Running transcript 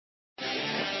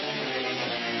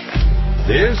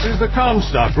This is the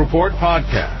Comstock Report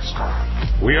podcast.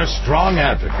 We are strong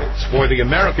advocates for the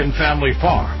American family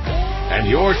farm and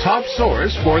your top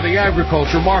source for the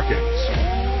agriculture markets.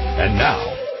 And now,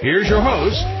 here's your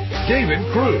host, David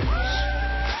Cruz.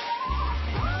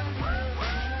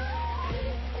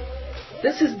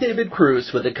 This is David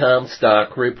Cruz with the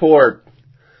Comstock Report.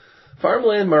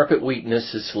 Farmland market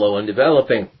weakness is slow in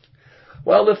developing.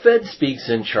 While the Fed speaks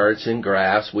in charts and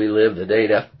graphs, we live the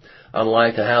data.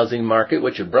 Unlike the housing market,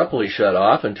 which abruptly shut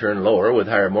off and turned lower with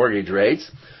higher mortgage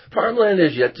rates, farmland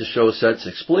has yet to show such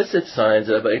explicit signs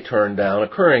of a turn down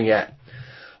occurring yet.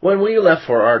 When we left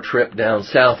for our trip down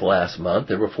south last month,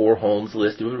 there were 4 homes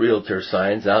listed with realtor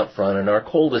signs out front in our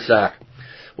cul-de-sac.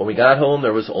 When we got home,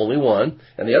 there was only one,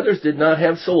 and the others did not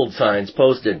have sold signs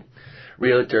posted.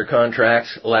 Realtor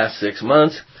contracts last 6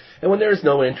 months, and when there is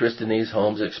no interest in these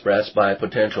homes expressed by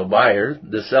potential buyers,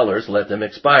 the sellers let them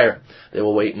expire. They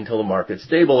will wait until the market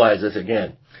stabilizes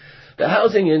again. The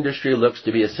housing industry looks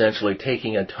to be essentially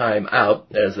taking a time out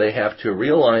as they have to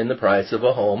realign the price of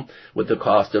a home with the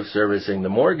cost of servicing the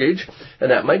mortgage, and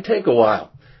that might take a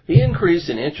while. The increase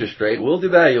in interest rate will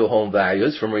devalue home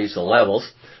values from recent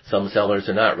levels. Some sellers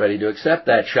are not ready to accept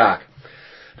that shock.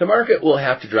 The market will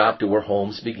have to drop to where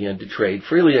homes begin to trade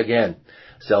freely again.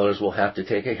 Sellers will have to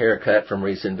take a haircut from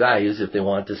recent values if they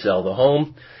want to sell the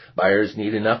home. Buyers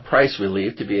need enough price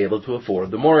relief to be able to afford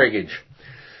the mortgage.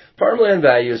 Farmland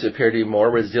values appear to be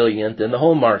more resilient than the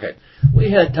home market.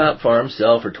 We had top farms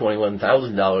sell for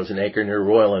 $21,000 an acre near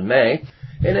Royal in May,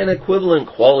 and an equivalent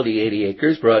quality 80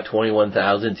 acres brought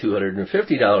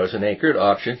 $21,250 an acre at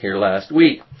auction here last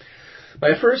week.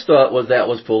 My first thought was that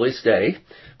was fully steady,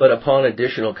 but upon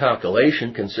additional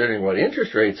calculation, considering what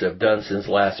interest rates have done since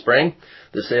last spring,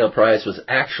 the sale price was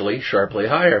actually sharply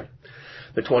higher.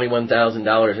 The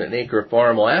 $21,000 an acre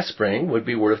farm last spring would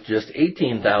be worth just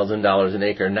 $18,000 an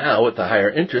acre now with the higher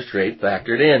interest rate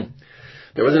factored in.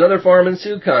 There was another farm in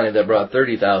Sioux County that brought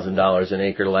 $30,000 an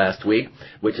acre last week,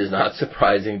 which is not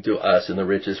surprising to us in the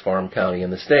richest farm county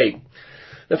in the state.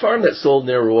 The farm that sold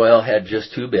near Royal had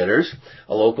just 2 bidders,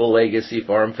 a local legacy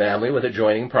farm family with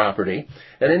adjoining property,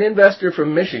 and an investor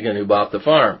from Michigan who bought the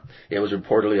farm. It was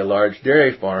reportedly a large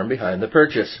dairy farm behind the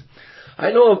purchase.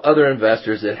 I know of other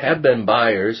investors that have been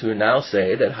buyers who now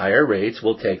say that higher rates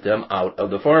will take them out of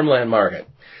the farmland market.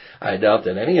 I doubt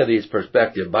that any of these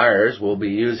prospective buyers will be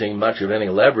using much of any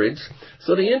leverage,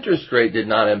 so the interest rate did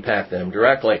not impact them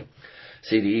directly.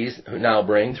 CDs now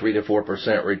bring 3 to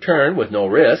 4% return with no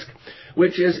risk,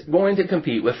 which is going to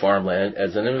compete with farmland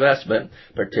as an investment,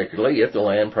 particularly if the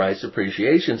land price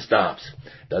appreciation stops.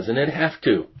 Doesn't it have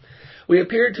to? We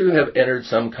appear to have entered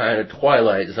some kind of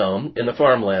twilight zone in the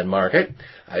farmland market.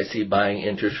 I see buying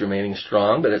interest remaining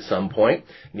strong, but at some point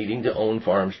needing to own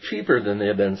farms cheaper than they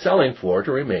have been selling for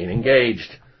to remain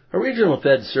engaged. A regional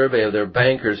Fed survey of their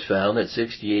bankers found that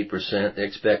 68%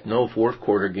 expect no fourth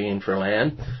quarter gain for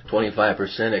land,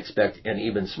 25% expect an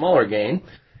even smaller gain,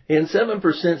 and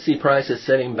 7% see prices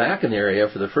setting back in the area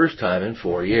for the first time in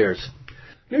 4 years.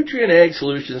 Nutrient Ag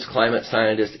Solutions climate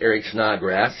scientist Eric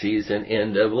Snodgrass sees an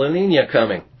end of La Nina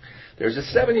coming. There's a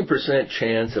 70%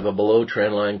 chance of a below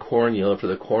trendline corn yield for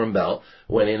the Corn Belt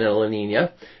when in a La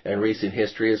Nina, and recent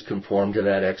history has conformed to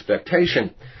that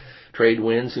expectation. Trade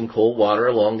winds and cold water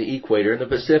along the equator in the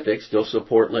Pacific still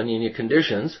support La Nina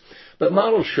conditions, but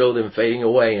models show them fading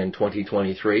away in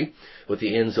 2023, with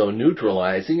the end zone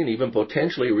neutralizing and even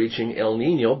potentially reaching El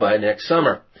Nino by next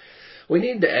summer. We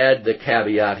need to add the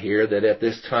caveat here that at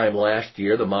this time last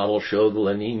year the model showed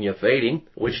La Nina fading,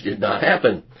 which did not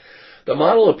happen. The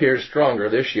model appears stronger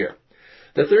this year.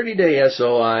 The 30-day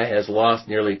SOI has lost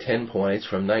nearly 10 points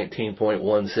from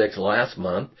 19.16 last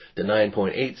month to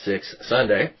 9.86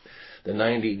 Sunday. The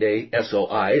 90-day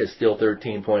SOI is still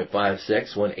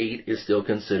 13.56 when 8 is still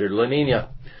considered La Nina.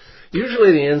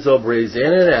 Usually the ENSO breathes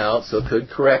in and out, so could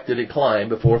correct the decline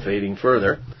before fading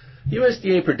further.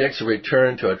 USDA predicts a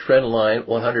return to a trendline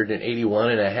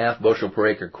 181.5 bushel per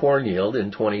acre corn yield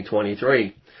in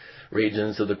 2023.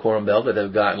 Regions of the Corn Belt that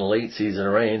have gotten late season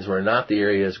rains were not the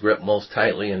areas gripped most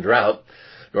tightly in drought.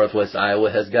 Northwest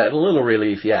Iowa has gotten little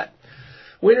relief yet.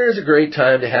 Winter is a great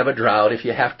time to have a drought if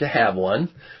you have to have one.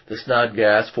 The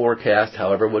Snodgrass forecast,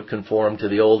 however, would conform to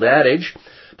the old adage,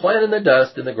 plant in the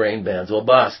dust and the grain bins will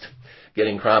bust.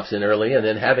 Getting crops in early and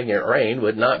then having it rain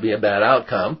would not be a bad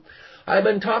outcome. I've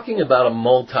been talking about a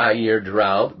multi-year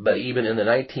drought, but even in the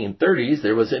 1930s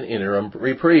there was an interim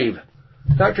reprieve.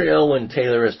 Dr. Elwyn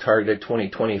Taylor has targeted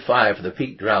 2025 for the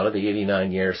peak drought of the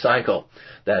 89-year cycle.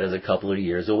 That is a couple of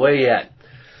years away yet.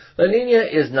 La Nina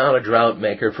is not a drought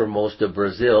maker for most of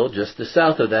Brazil, just the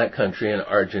south of that country and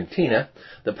Argentina.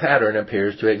 The pattern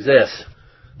appears to exist.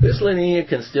 This La Nina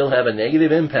can still have a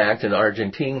negative impact in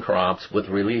Argentine crops, with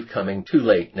relief coming too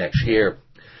late next year.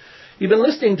 You've been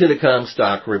listening to the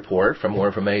Comstock Report. For more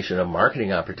information on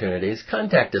marketing opportunities,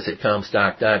 contact us at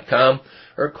Comstock.com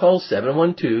or call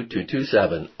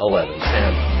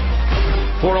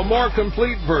 712-227-1110. For a more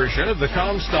complete version of the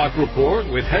Comstock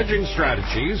Report with hedging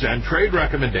strategies and trade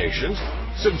recommendations,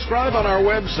 subscribe on our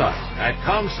website at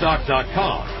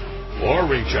Comstock.com or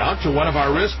reach out to one of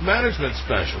our risk management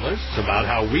specialists about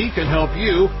how we can help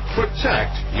you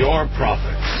protect your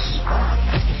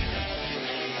profits.